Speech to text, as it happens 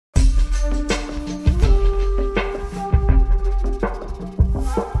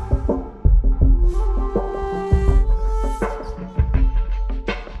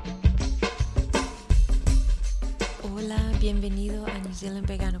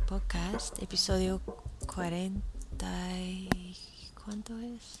Podcast, episodio 40 ¿cuánto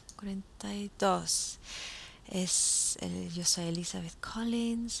es? 42. Yo soy Elizabeth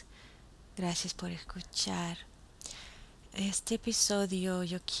Collins. Gracias por escuchar. Este episodio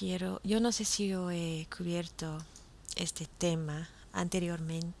yo no sé si yo he cubierto este tema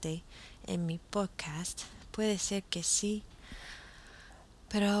anteriormente en mi podcast. Puede ser que sí,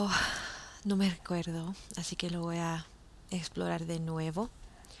 pero no me recuerdo, así que lo voy a explorar de nuevo.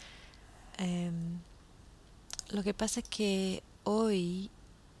 Lo que pasa es que hoy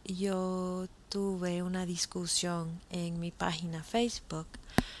yo tuve una discusión en mi página Facebook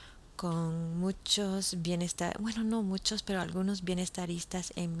con bueno, no muchos, pero algunos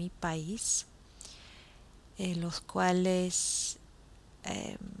bienestaristas en mi país, los cuales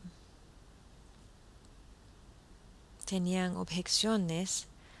eh, tenían objeciones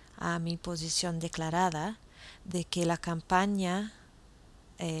a mi posición declarada de que la campaña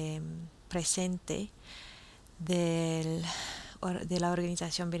presente del de la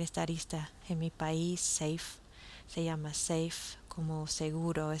organización bienestarista en mi país, SAFE, se llama SAFE como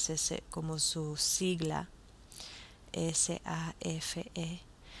seguro, como su sigla, SAFE.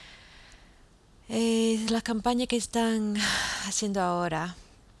 La campaña que están haciendo ahora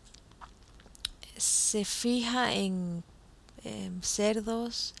se fija en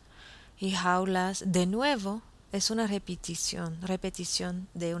cerdos y jaulas. De nuevo, es una repetición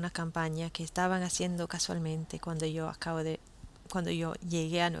de una campaña que estaban haciendo casualmente cuando yo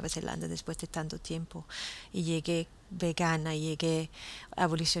llegué a Nueva Zelanda después de tanto tiempo y llegué vegana y llegué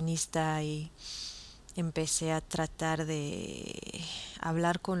abolicionista y empecé a tratar de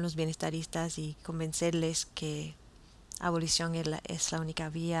hablar con los bienestaristas y convencerles que abolición es la única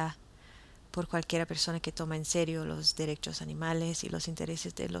vía por cualquiera persona que toma en serio los derechos animales y los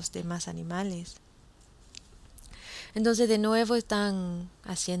intereses de los demás animales. Entonces de nuevo están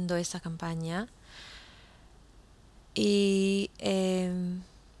haciendo esa campaña y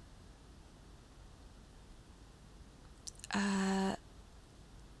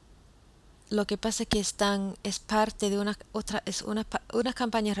lo que pasa es que es parte de una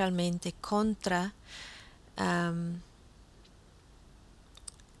campaña realmente contra um,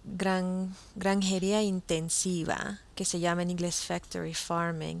 granjería intensiva, que se llama en inglés factory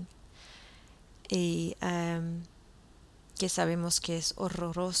farming, y que sabemos que es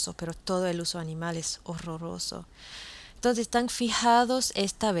horroroso, pero todo el uso animal es horroroso. Entonces están fijados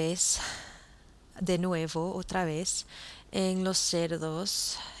esta vez, de nuevo, otra vez, en los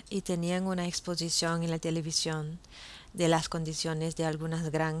cerdos y tenían una exposición en la televisión de las condiciones de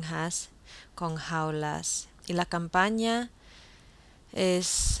algunas granjas con jaulas. Y la campaña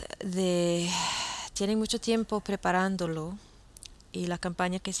tienen mucho tiempo preparándolo y la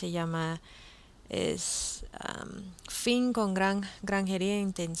campaña que se llama es Fin con granjería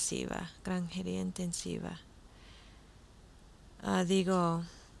intensiva. Granjería intensiva. Digo,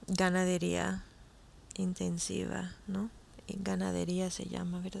 ganadería intensiva, ¿no? Y ganadería se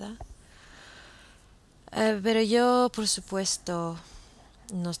llama, ¿verdad? Pero yo, por supuesto,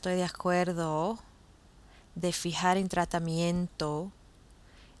 no estoy de acuerdo de fijar en tratamiento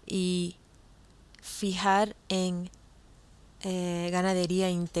y fijar en ganadería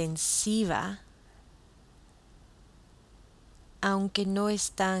intensiva, aunque no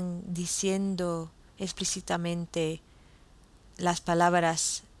están diciendo explícitamente las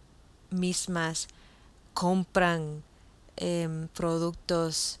palabras mismas, compran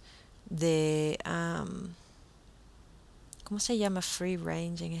productos de, ¿cómo se llama free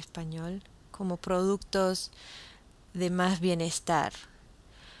range en español? Como productos de más bienestar.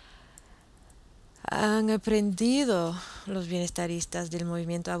 Han aprendido los bienestaristas del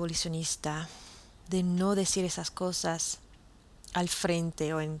movimiento abolicionista de no decir esas cosas al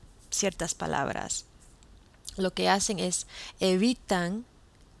frente o en ciertas palabras. Lo que hacen es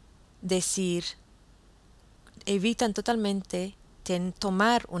decir, evitan totalmente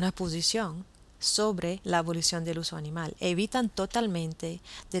tomar una posición sobre la abolición del uso animal. Evitan totalmente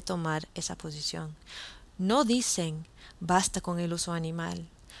de tomar esa posición. No dicen basta con el uso animal.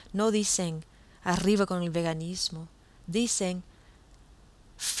 No dicen arriba con el veganismo. Dicen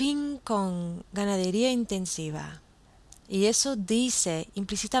fin con ganadería intensiva. Y eso dice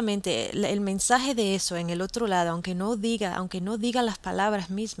implícitamente el mensaje de eso en el otro lado, aunque no diga las palabras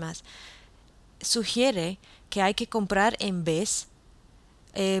mismas, sugiere que hay que comprar en vez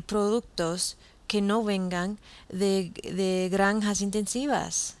productos que no vengan de granjas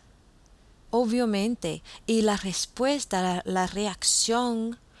intensivas. Obviamente. Y la respuesta, la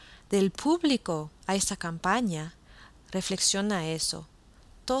reacción del público a esta campaña reflexiona eso.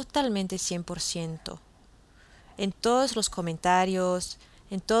 Totalmente 100%. En todos los comentarios,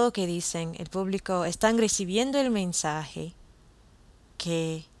 en todo que dicen, el público están recibiendo el mensaje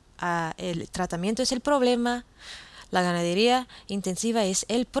que el tratamiento es el problema, la ganadería intensiva es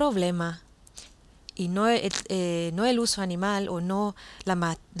el problema y no el uso animal o no la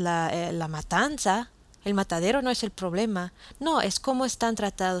matanza, el matadero no es el problema, no, es cómo están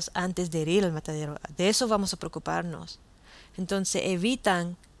tratados antes de herir al matadero, de eso vamos a preocuparnos. Entonces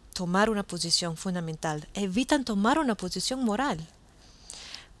evitan tomar una posición fundamental, evitan tomar una posición moral.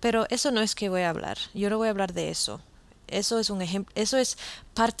 Pero eso no es que voy a hablar, yo no voy a hablar de eso. Eso es un ejemplo, eso es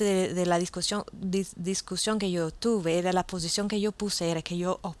parte de la discusión que yo tuve, de la posición que yo puse, era que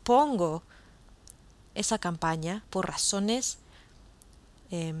yo opongo esa campaña por razones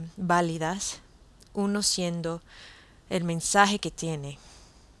válidas, uno siendo el mensaje que tiene,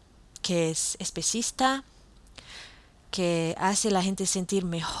 que es especista, que hace a la gente sentir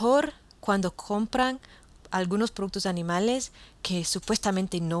mejor cuando compran algunos productos animales que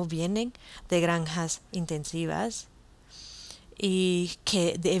supuestamente no vienen de granjas intensivas y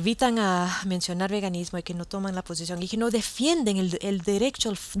que evitan a mencionar veganismo y que no toman la posición y que no defienden el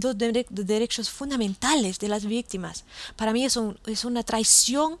derecho, los derechos fundamentales de las víctimas. Para mí es una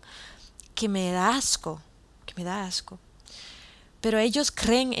traición que me da asco, que me da asco. Pero ellos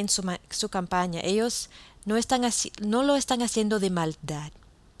creen en su campaña, ellos no lo están haciendo de maldad,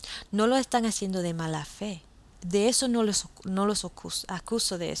 no lo están haciendo de mala fe. De eso no los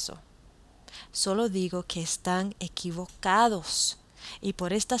acuso de eso. Solo digo que están equivocados. Y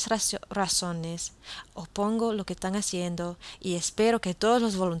por estas razones opongo lo que están haciendo y espero que todos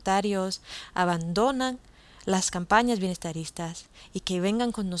los voluntarios abandonen las campañas bienestaristas y que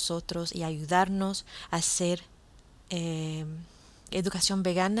vengan con nosotros y ayudarnos a hacer educación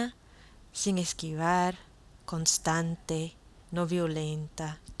vegana sin esquivar, constante, no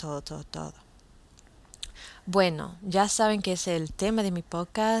violenta, todo. Bueno, ya saben que es el tema de mi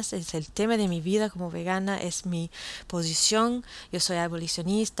podcast, es el tema de mi vida como vegana, es mi posición, yo soy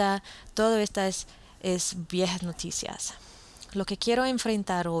abolicionista, todo esto es viejas noticias. Lo que quiero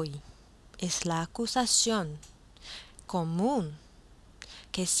enfrentar hoy es la acusación común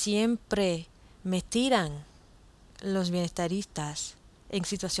que siempre me tiran los bienestaristas en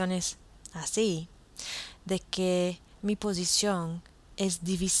situaciones así, de que mi posición es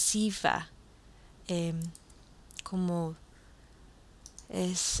divisiva, como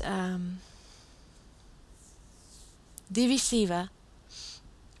es divisiva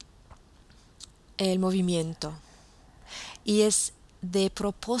el movimiento y es de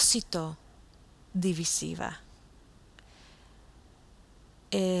propósito divisiva.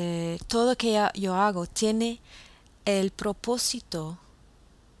 Todo que yo hago tiene el propósito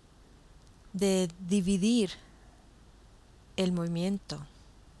de dividir el movimiento.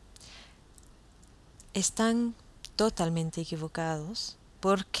 Están totalmente equivocados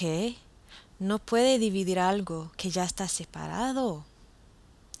porque no puede dividir algo que ya está separado.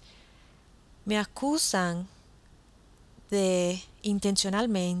 Me acusan de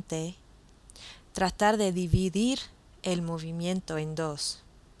intencionalmente tratar de dividir el movimiento en dos.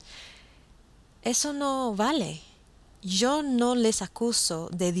 Eso no vale. Yo no les acuso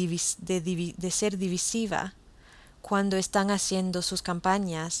de ser divisiva cuando están haciendo sus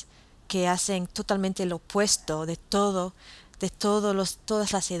campañas que hacen totalmente lo opuesto de todas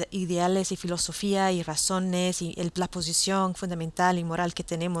las ideales y filosofía y razones y la posición fundamental y moral que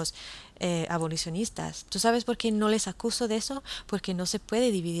tenemos abolicionistas. ¿Tú sabes por qué no les acuso de eso? Porque no se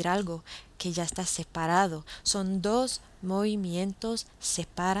puede dividir algo que ya está separado. Son dos movimientos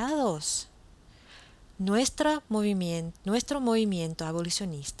separados. Nuestro movimiento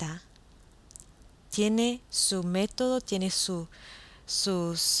abolicionista tiene su método, tiene sus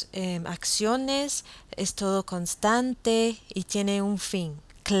acciones, es todo constante y tiene un fin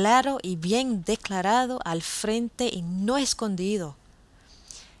claro y bien declarado al frente y no escondido.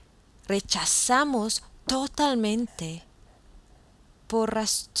 Rechazamos totalmente por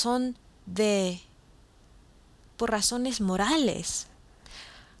razones morales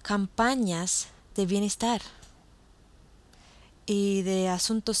campañas de bienestar y de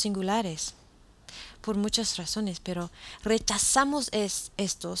asuntos singulares por muchas razones, pero rechazamos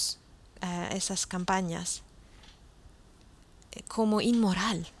esas campañas como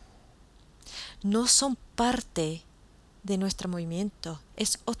inmoral. No son parte de nuestro movimiento,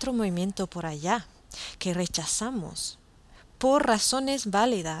 es otro movimiento por allá que rechazamos por razones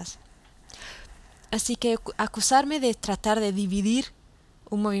válidas. Así que acusarme de tratar de dividir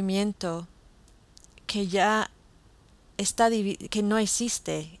un movimiento que ya que no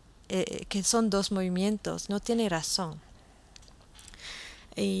existe, que son dos movimientos, no tiene razón.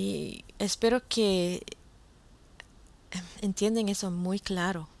 Y espero que entienden eso muy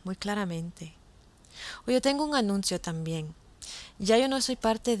claro, muy claramente. O yo tengo un anuncio también. Ya yo no soy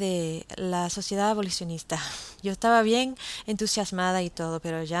parte de la sociedad abolicionista. Yo estaba bien entusiasmada y todo,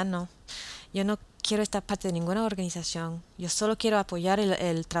 pero ya no. Yo no quiero estar parte de ninguna organización. Yo solo quiero apoyar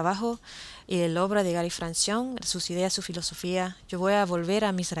el trabajo y la obra de Gary Francione, sus ideas, su filosofía. Yo voy a volver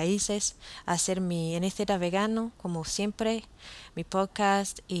a mis raíces, a hacer mi en este era vegano, como siempre, mi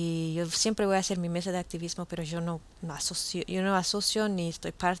podcast, y yo siempre voy a hacer mi mesa de activismo, pero yo no asocio ni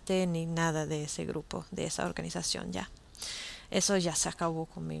estoy parte ni nada de ese grupo, de esa organización ya. Eso ya se acabó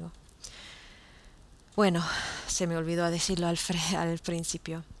conmigo. Bueno, se me olvidó decirlo al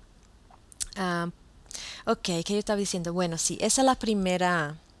principio. Ah, ok, ¿qué yo estaba diciendo? Bueno, sí, esa es la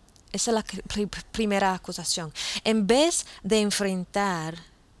primera acusación. En vez de enfrentar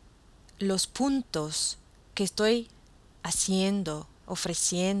los puntos que estoy haciendo,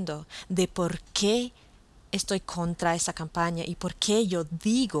 ofreciendo, de por qué estoy contra esa campaña y por qué yo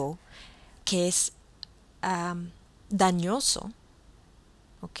digo que es dañoso,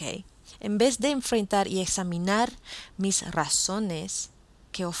 ¿ok? En vez de enfrentar y examinar mis razones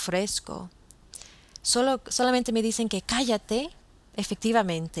que ofrezco, solamente me dicen que cállate.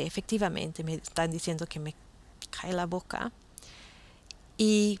 Efectivamente, me están diciendo que me cae la boca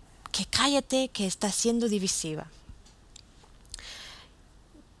y que cállate, que está siendo divisiva.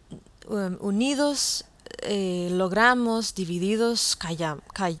 Unidos logramos, divididos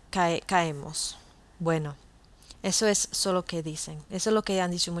caemos. Bueno, eso es solo lo que dicen. Eso es lo que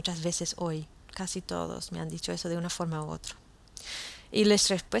han dicho muchas veces hoy. Casi todos me han dicho eso de una forma u otra. Y les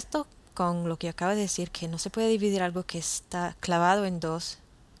respeto con lo que acabo de decir, que no se puede dividir algo que está clavado en dos.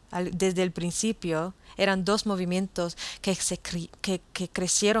 Desde el principio eran dos movimientos que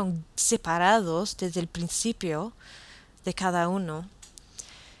crecieron separados desde el principio de cada uno.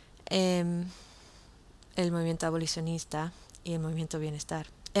 Em, el movimiento abolicionista y el movimiento bienestar.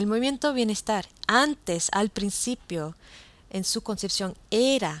 El movimiento bienestar, antes, al principio, en su concepción,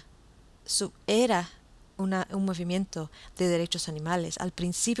 era un movimiento de derechos animales, al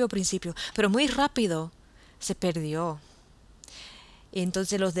principio, pero muy rápido se perdió. Y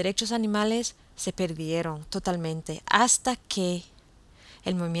entonces los derechos animales se perdieron totalmente hasta que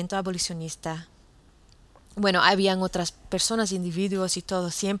el movimiento abolicionista, bueno, habían otras personas, individuos y todo,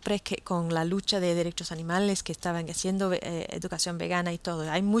 siempre que con la lucha de derechos animales que estaban haciendo educación vegana y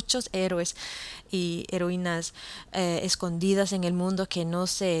todo. Hay muchos héroes y heroínas escondidas en el mundo que no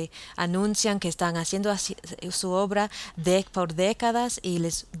se anuncian, que están haciendo su obra por décadas, y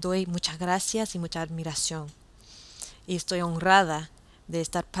les doy muchas gracias y mucha admiración. Y estoy honrada de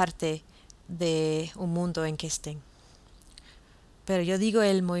estar parte de un mundo en que estén. Pero yo digo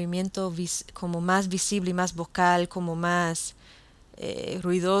el movimiento como más visible y más vocal, como más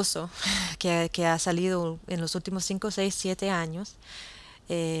ruidoso que ha salido en los últimos 5, 6, 7 años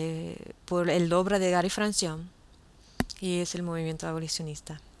por el obra de Gary Francione, y es el movimiento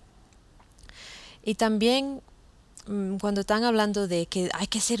abolicionista. Y también cuando están hablando de que hay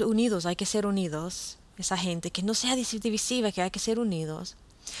que ser unidos, esa gente, que no sea divisiva, que hay que ser unidos,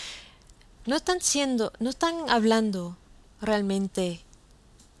 no están hablando realmente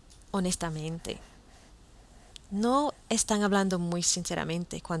honestamente. No están hablando muy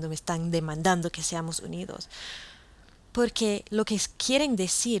sinceramente cuando me están demandando que seamos unidos. Porque lo que quieren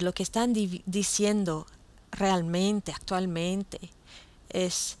decir, lo que están diciendo realmente, actualmente,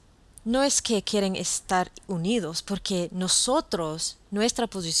 no es que quieren estar unidos, porque nuestra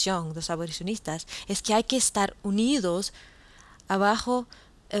posición, los abolicionistas, es que hay que estar unidos abajo,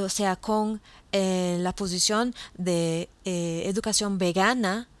 o sea, con la posición de educación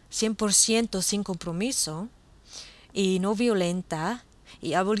vegana, 100% sin compromiso, y no violenta,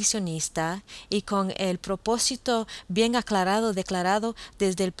 y abolicionista, y con el propósito bien aclarado, declarado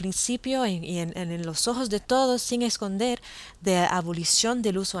desde el principio y en los ojos de todos, sin esconder, de abolición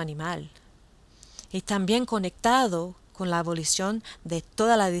del uso animal. Y también conectado con la abolición de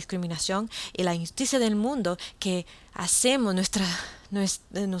toda la discriminación y la injusticia del mundo que hacemos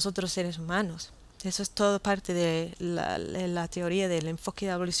nosotros seres humanos. Eso es todo parte de la teoría del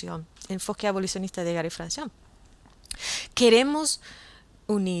enfoque abolicionista de Gary Francione. Queremos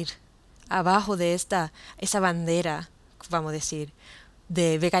unir abajo de esa bandera, vamos a decir,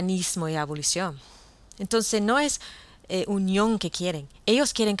 de veganismo y abolición. Entonces no es unión que quieren.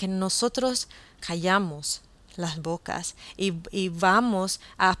 Ellos quieren que nosotros callamos las bocas y vamos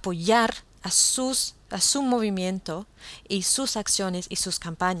a apoyar a su movimiento y sus acciones y sus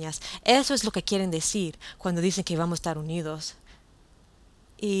campañas. Eso es lo que quieren decir cuando dicen que vamos a estar unidos.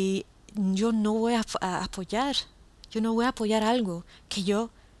 Y yo no voy a apoyar. Yo no voy a apoyar algo que yo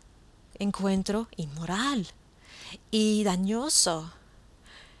encuentro inmoral. y dañoso.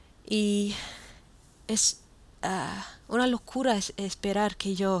 Y es una locura esperar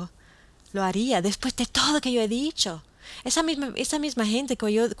que yo lo haría después de todo que yo he dicho. Esa misma gente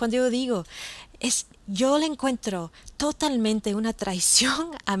cuando yo digo, yo le encuentro totalmente una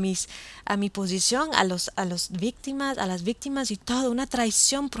traición a mi posición, a las víctimas y todo, una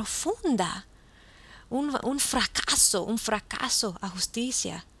traición profunda, un fracaso a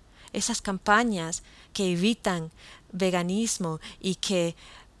justicia. Esas campañas que evitan veganismo y que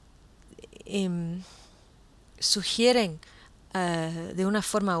em, sugieren de una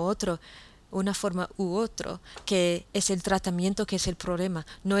forma u otra, que es el tratamiento que es el problema,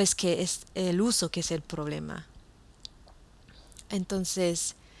 no es que es el uso que es el problema.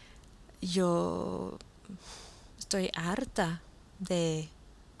 Entonces, yo estoy harta de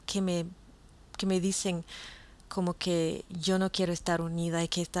que me, que me dicen como que yo no quiero estar unida y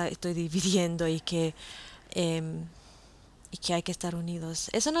que estoy dividiendo em, y que hay que estar unidos.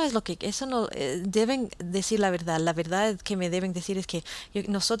 Eso no es lo que, eso no, deben decir la verdad. La verdad que me deben decir es que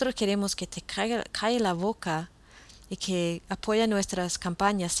nosotros queremos que te caiga la boca y que apoya nuestras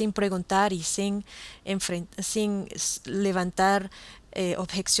campañas sin preguntar y sin levantar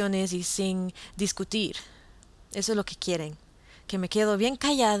objeciones y sin discutir. Eso es lo que quieren. Que me quedo bien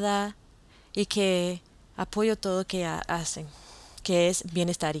callada y que apoyo todo que hacen, que es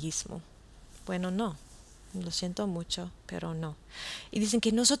bienestarismo. Bueno, no. Lo siento mucho, pero no. Y dicen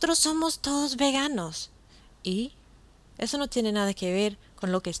que nosotros somos todos veganos. Y eso no tiene nada que ver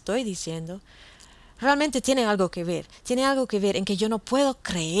con lo que estoy diciendo. Realmente tiene algo que ver. Tiene algo que ver en que yo no puedo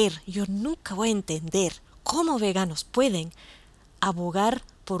creer, yo nunca voy a entender cómo veganos pueden abogar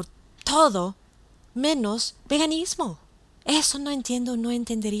por todo menos veganismo. Eso no entiendo, no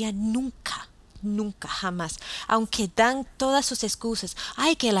entendería nunca. Nunca, jamás. Aunque dan todas sus excusas.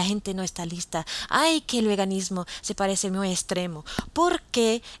 Ay, que la gente no está lista. Ay, que el veganismo se parece muy extremo. ¿Por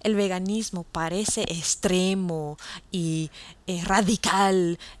qué el veganismo parece extremo y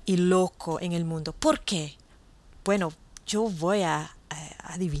radical y loco en el mundo? ¿Por qué? Bueno, yo voy a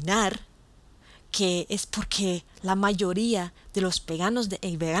adivinar que es porque la mayoría de los veganos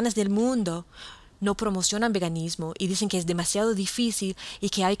y veganas del mundo no promocionan veganismo y dicen que es demasiado difícil y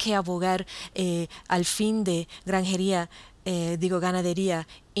que hay que abogar al fin de ganadería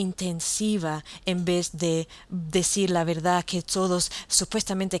intensiva en vez de decir la verdad que todos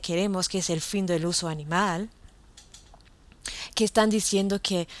supuestamente queremos, que es el fin del uso animal, que están diciendo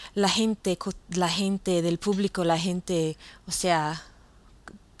que la gente del público, o sea,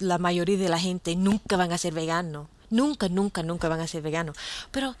 la mayoría de la gente nunca van a ser vegano. Nunca, nunca, nunca van a ser vegano.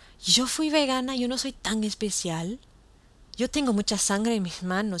 Pero yo fui vegana, yo no soy tan especial. Yo tengo mucha sangre en mis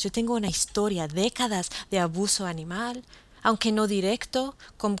manos, yo tengo una historia, décadas de abuso animal, aunque no directo,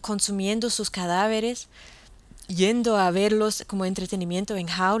 consumiendo sus cadáveres, yendo a verlos como entretenimiento en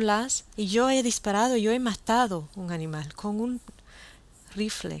jaulas. Y yo he disparado, yo he matado un animal con un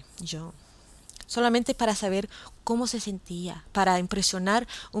rifle, yo solamente para saber cómo se sentía, para impresionar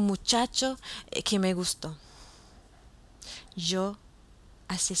un muchacho que me gustó. Yo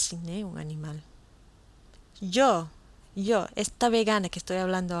asesiné un animal. Yo, esta vegana que estoy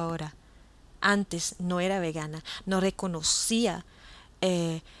hablando ahora, antes no era vegana, no reconocía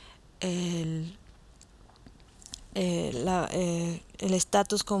eh, el el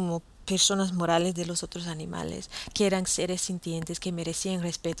estatus como personas morales de los otros animales, que eran seres sintientes, que merecían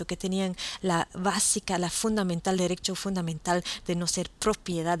respeto, que tenían la básica, la fundamental, derecho fundamental de no ser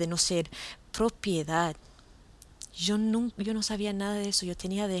propiedad, de no ser propiedad. Yo no sabía nada de eso, yo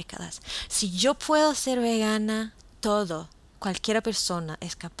tenía décadas. Si yo puedo ser vegana, todo, cualquier persona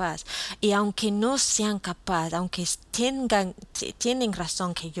es capaz. Y aunque no sean capaces, aunque tienen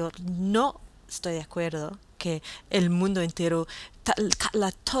razón que yo no estoy de acuerdo, que el mundo entero,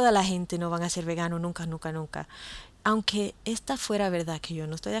 toda la gente no van a ser vegano nunca, nunca, nunca. Aunque esta fuera verdad que yo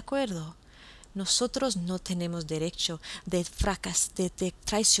no estoy de acuerdo, nosotros no tenemos derecho de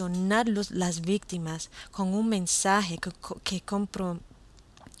traicionar las víctimas con un mensaje que compromete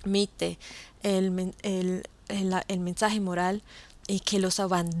el mensaje moral y que los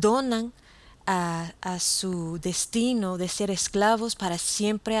abandonan a su destino de ser esclavos para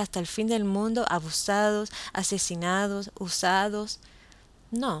siempre hasta el fin del mundo, abusados, asesinados, usados.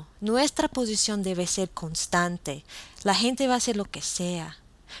 No, nuestra posición debe ser constante. La gente va a hacer lo que sea,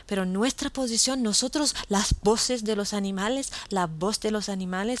 pero nuestra posición, nosotros, las voces de los animales, la voz de los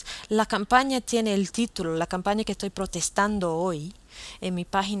animales, la campaña tiene el título, la campaña que estoy protestando hoy en mi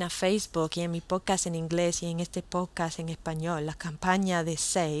página Facebook y en mi podcast en inglés y en este podcast en español, la campaña de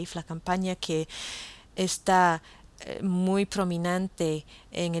Safe, la campaña que está muy prominente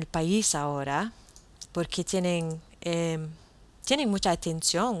en el país ahora, porque tienen mucha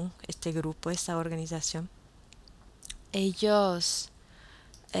atención este grupo, esta organización. Ellos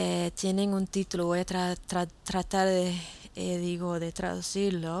tienen un título, voy a tratar de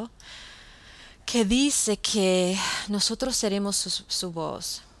traducirlo, que dice que nosotros seremos su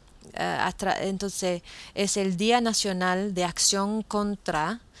voz. Entonces, es el Día Nacional de Acción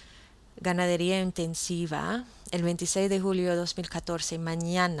contra Ganadería Intensiva, el 26 de julio de 2014,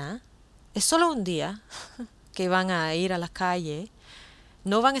 mañana. Es solo un día que van a ir a la calle.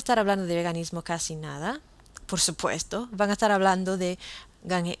 No van a estar hablando de veganismo casi nada, por supuesto. Van a estar hablando de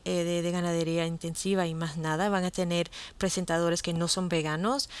ganadería intensiva y más nada. Van a tener presentadores que no son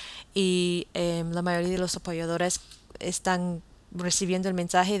veganos y la mayoría de los apoyadores están recibiendo el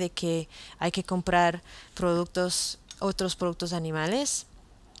mensaje de que hay que comprar otros productos animales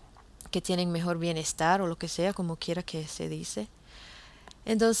que tienen mejor bienestar o lo que sea, como quiera que se dice.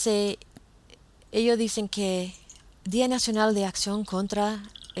 Entonces, ellos dicen que Día Nacional de Acción contra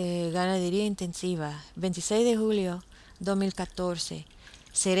Ganadería Intensiva, 26 de julio 2014.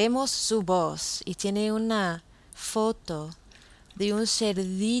 Seremos su voz. Y tiene una foto de un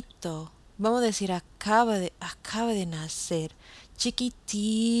cerdito, vamos a decir, acaba de nacer.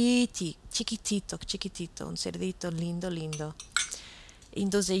 Chiquitito, un cerdito lindo, lindo.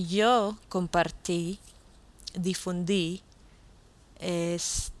 Entonces yo difundí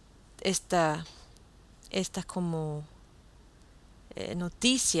es- esta, esta como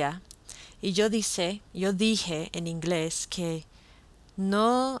noticia y yo dije en inglés que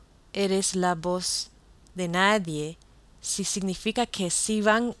no eres la voz de nadie si significa que si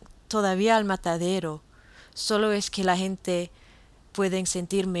van todavía al matadero, solo es que la gente puede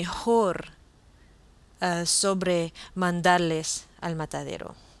sentir mejor sobre mandarles al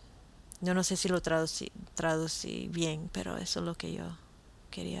matadero. Yo no sé si lo traducí bien, pero eso es lo que yo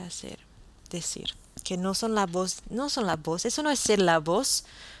quería decir. Que no son la voz, eso no es ser la voz,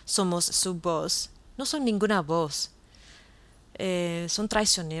 somos su voz. No son ninguna voz, son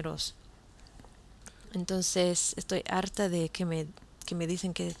traicioneros. Entonces estoy harta de que me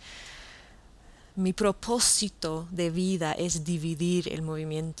dicen que mi propósito de vida es dividir el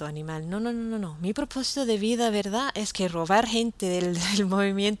movimiento animal. No, no, no, no, no. Mi propósito de vida, ¿verdad? Es que robar gente del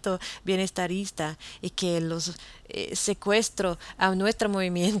movimiento bienestarista y que los secuestro a nuestro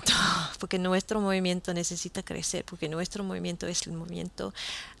movimiento, porque nuestro movimiento necesita crecer, porque nuestro movimiento es el movimiento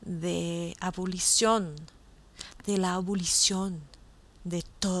de abolición, de la abolición de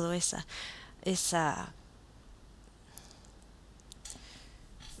todo esa,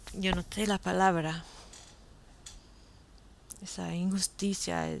 yo no sé la palabra, esa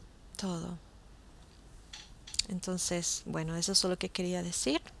injusticia, todo. Entonces, bueno, eso es lo que quería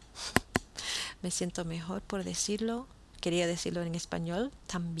decir. Me siento mejor por decirlo. Quería decirlo en español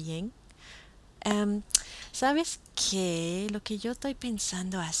también. Em, ¿Sabes qué? Lo que yo estoy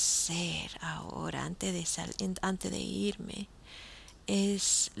pensando hacer ahora, antes de irme,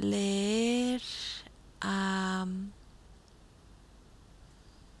 es leer am,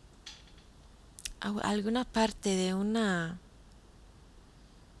 alguna parte de em,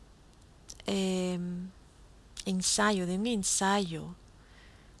 de un ensayo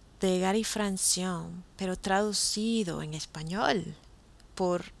de Gary Francione, pero traducido en español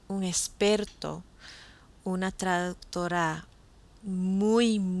por un experto, una traductora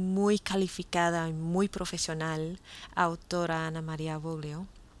muy, muy calificada y muy profesional, autora Ana María Boglio,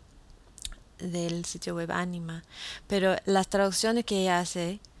 del sitio web Anima. Pero las traducciones que ella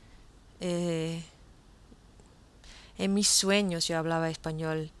hace, eh, en mis sueños yo hablaba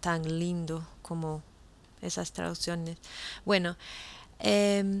español tan lindo como esas traducciones. Bueno,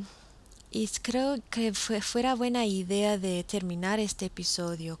 em, y creo que fuera buena idea de terminar este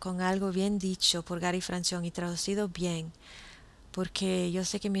episodio con algo bien dicho por Gary Francione y traducido bien, porque yo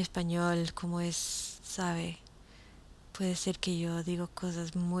sé que mi español, como es, sabe, puede ser que yo digo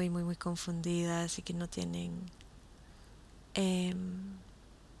cosas muy, muy, muy confundidas y em,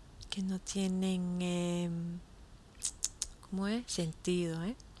 que no tienen, ¿cómo es? Sentido,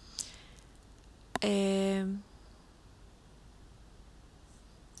 ¿eh? Em,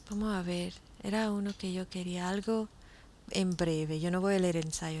 Vamos a ver, era uno que yo quería, algo en breve. Yo no voy a leer el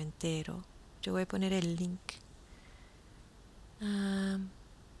ensayo entero. Yo voy a poner el link. Ah,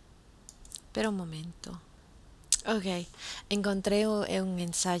 pero un momento. Ok, encontré un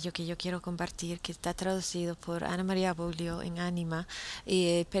ensayo que yo quiero compartir que está traducido por Ana María Boglio en Anima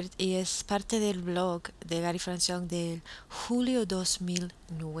y es parte del blog de Gary Francione del julio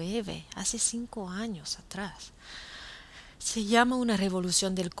 2009, hace 5 años atrás. Se llama Una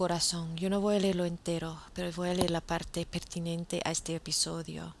revolución del corazón. Yo no voy a leerlo entero, pero voy a leer la parte pertinente a este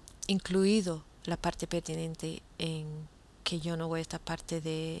episodio, incluido la parte pertinente en que yo no voy a estar parte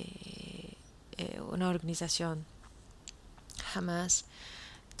de una organización. Jamás.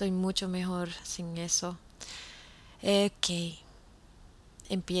 Estoy mucho mejor sin eso. Ok,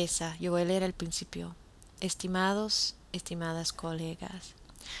 empieza. Yo voy a leer al principio. Estimados, estimadas colegas.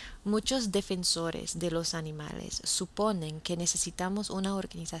 Muchos defensores de los animales suponen que necesitamos una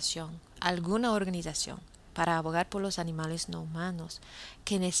organización, alguna organización, para abogar por los animales no humanos,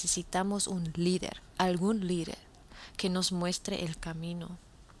 que necesitamos un líder, algún líder, que nos muestre el camino.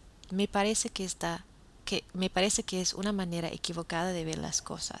 Me parece que es una manera equivocada de ver las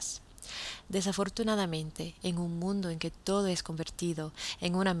cosas. Desafortunadamente, en un mundo en que todo es convertido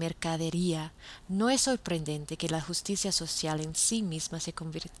en una mercadería, no es sorprendente que la justicia social en sí misma se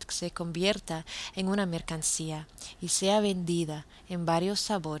convierta en una mercancía y sea vendida en varios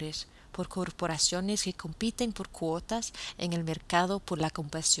sabores por corporaciones que compiten por cuotas en el mercado por la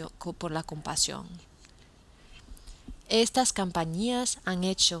compasión. Estas compañías han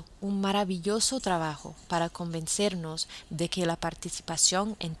hecho un maravilloso trabajo para convencernos de que la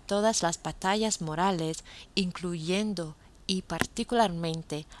participación en todas las batallas morales, incluyendo y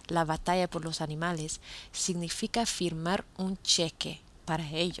particularmente la batalla por los animales, significa firmar un cheque para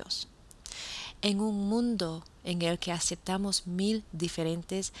ellos. En un mundo en el que aceptamos mil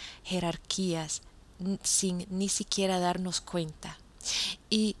diferentes jerarquías sin ni siquiera darnos cuenta,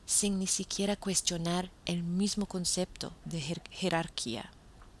 y sin ni siquiera cuestionar el mismo concepto de jerarquía.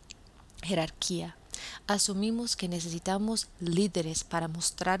 Jerarquía. Asumimos que necesitamos líderes para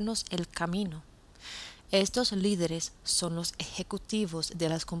mostrarnos el camino. Estos líderes son los ejecutivos de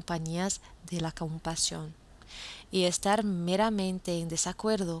las compañías de la compasión. Y estar meramente en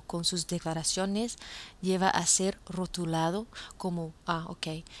desacuerdo con sus declaraciones lleva a ser rotulado como,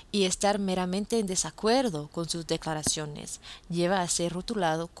 y estar meramente en desacuerdo con sus declaraciones lleva a ser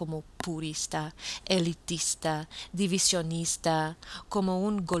rotulado como purista, elitista, divisionista, como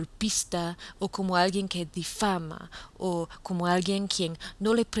un golpista o como alguien que difama o como alguien quien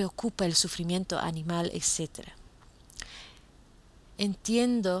no le preocupa el sufrimiento animal, etc.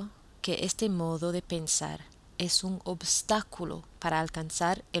 Entiendo que este modo de pensar es un obstáculo para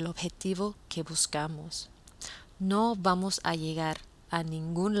alcanzar el objetivo que buscamos. No vamos a llegar a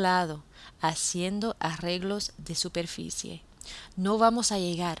ningún lado haciendo arreglos de superficie. No vamos a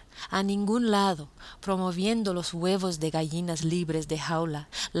llegar a ningún lado promoviendo los huevos de gallinas libres de jaula,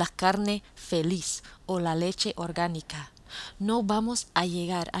 la carne feliz o la leche orgánica. No vamos a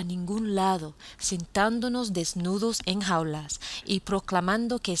llegar a ningún lado sentándonos desnudos en jaulas y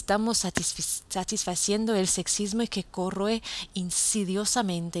proclamando que estamos satisfaciendo el sexismo que corroe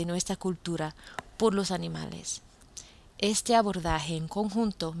insidiosamente nuestra cultura por los animales. Este abordaje en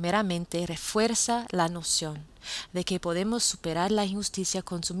conjunto meramente refuerza la noción de que podemos superar la injusticia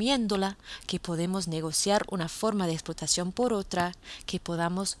consumiéndola, que podemos negociar una forma de explotación por otra, que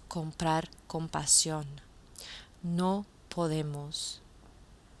podamos comprar compasión. No podemos.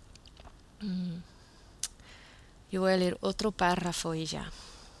 Yo voy a leer otro párrafo y ya.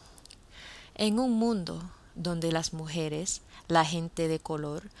 En un mundo donde las mujeres, la gente de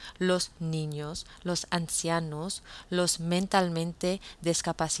color, los niños, los ancianos, los mentalmente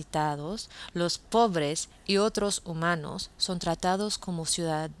discapacitados, los pobres y otros humanos son tratados como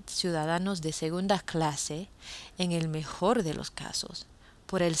ciudadanos de segunda clase, en el mejor de los casos,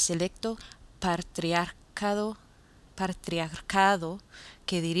 por el selecto patriarcado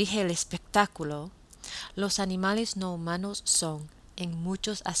que dirige el espectáculo, los animales no humanos son, en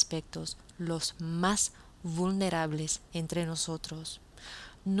muchos aspectos, los más vulnerables entre nosotros.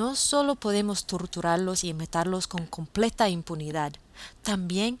 No solo podemos torturarlos y matarlos con completa impunidad,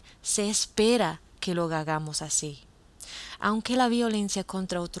 también se espera que lo hagamos así. Aunque la violencia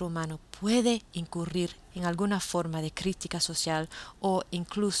contra otro humano puede incurrir en alguna forma de crítica social o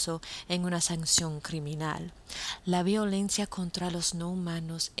incluso en una sanción criminal, la violencia contra los no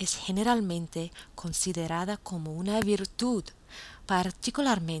humanos es generalmente considerada como una virtud,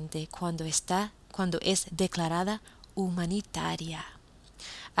 particularmente cuando es declarada humanitaria.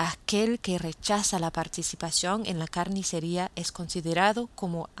 Aquel que rechaza la participación en la carnicería es considerado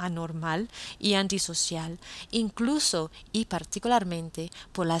como anormal y antisocial, incluso y particularmente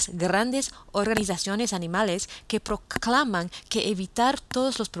por las grandes organizaciones animales que proclaman que evitar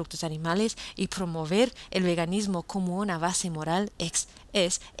todos los productos animales y promover el veganismo como una base moral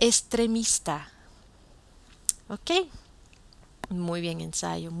es extremista. ¿Ok? Muy bien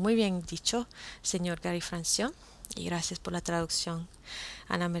ensayo, muy bien dicho, señor Gary Francione, y gracias por la traducción.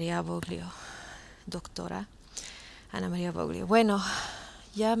 Ana María Boglio, doctora Ana María Boglio. Bueno,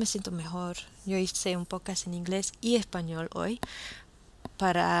 ya me siento mejor. Yo hice un podcast en inglés y español hoy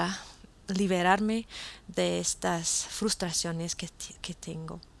para liberarme de estas frustraciones que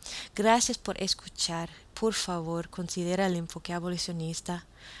tengo. Gracias por escuchar. Por favor, considera el enfoque abolicionista.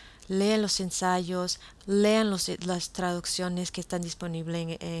 Lean los ensayos, lean las traducciones que están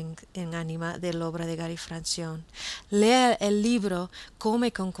disponibles en Anima de la obra de Gary Francione. Lea el libro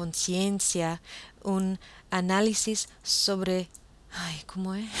Come con conciencia, un análisis sobre... Ay,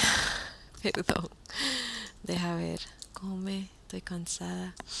 ¿cómo es? Perdón. Deja ver. Come, estoy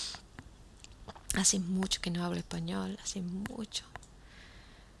cansada. Hace mucho que no hablo español, hace mucho.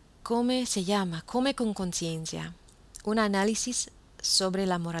 Come se llama Come con conciencia, un análisis sobre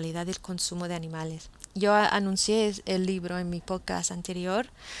la moralidad del consumo de animales. Yo anuncié el libro en mi podcast anterior,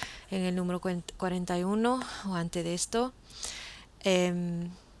 en el número 41 o antes de esto.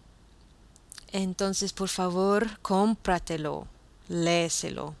 Entonces, por favor, cómpratelo,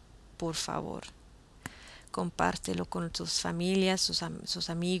 léeselo, por favor. Compártelo con tus familias, sus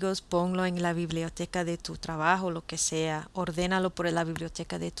amigos, ponlo en la biblioteca de tu trabajo, lo que sea. Ordénalo por la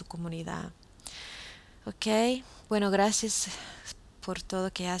biblioteca de tu comunidad. Ok, bueno, gracias por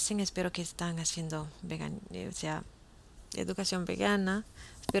todo que hacen. Espero que están haciendo educación vegana.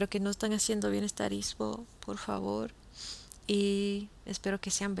 Espero que no están haciendo bienestarismo, por favor. Y espero que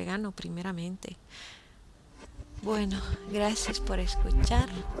sean veganos primeramente. Bueno, gracias por escuchar.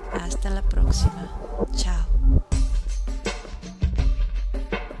 Hasta la próxima. Chao.